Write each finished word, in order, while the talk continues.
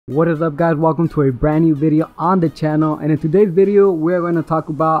What is up, guys? Welcome to a brand new video on the channel, and in today's video we're going to talk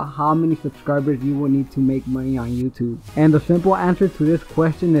about how many subscribers you will need to make money on YouTube. And the simple answer to this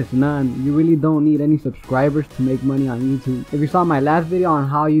question is none. You really don't need any subscribers to make money on YouTube. If you saw my last video on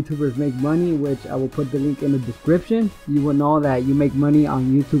how YouTubers make money, which I will put the link in the description, you will know that you make money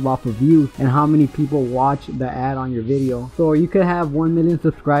on YouTube off of views and how many people watch the ad on your video. So you could have 1 million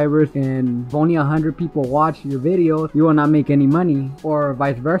subscribers and if only 100 people watch your videos, you will not make any money, or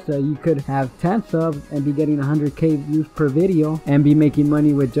vice versa. You could have 10 subs and be getting 100k views per video and be making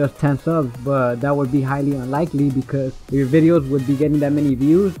money with just 10 subs, but that would be highly unlikely because if your videos would be getting that many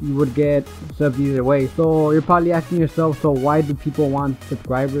views, you would get subs either way. So you're probably asking yourself, so why do people want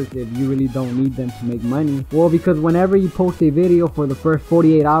subscribers if you really don't need them to make money? Well, because whenever you post a video, for the first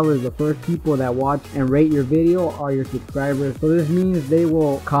 48 hours, the first people that watch and rate your video are your subscribers. So this means they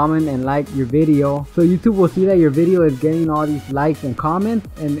will comment and like your video, so YouTube will see that your video is getting all these likes and comments,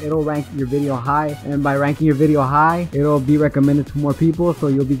 and it'll rank your video high, and by ranking your video high, it'll be recommended to more people, so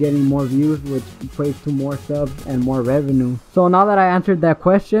you'll be getting more views, which equates to more subs and more revenue. So now that I answered that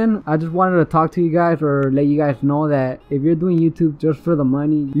question, I just wanted to talk to you guys, or let you guys know that if you're doing YouTube just for the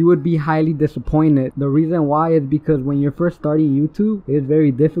money, you would be highly disappointed. The reason why is because when you're first starting YouTube, it is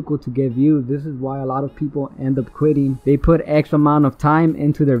very difficult to get views. This is why a lot of people end up quitting. They put X amount of time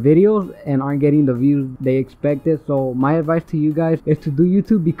into their videos and aren't getting the views they expected. So my advice to you guys is to do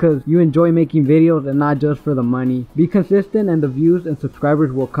YouTube because you enjoy making videos and not just for the money. Be consistent and the views and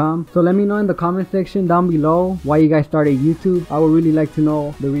subscribers will come. So let me know in the comment section down below why you guys started YouTube. I would really like to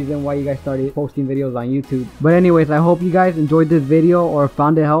know the reason why you guys started posting videos on YouTube. But anyways, I hope you guys enjoyed this video or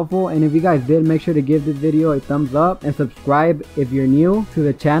found it helpful, and if you guys did, make sure to give this video a thumbs up and subscribe if you're new to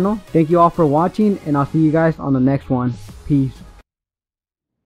the channel. Thank you all for watching, and I'll see you guys on the next one. Peace.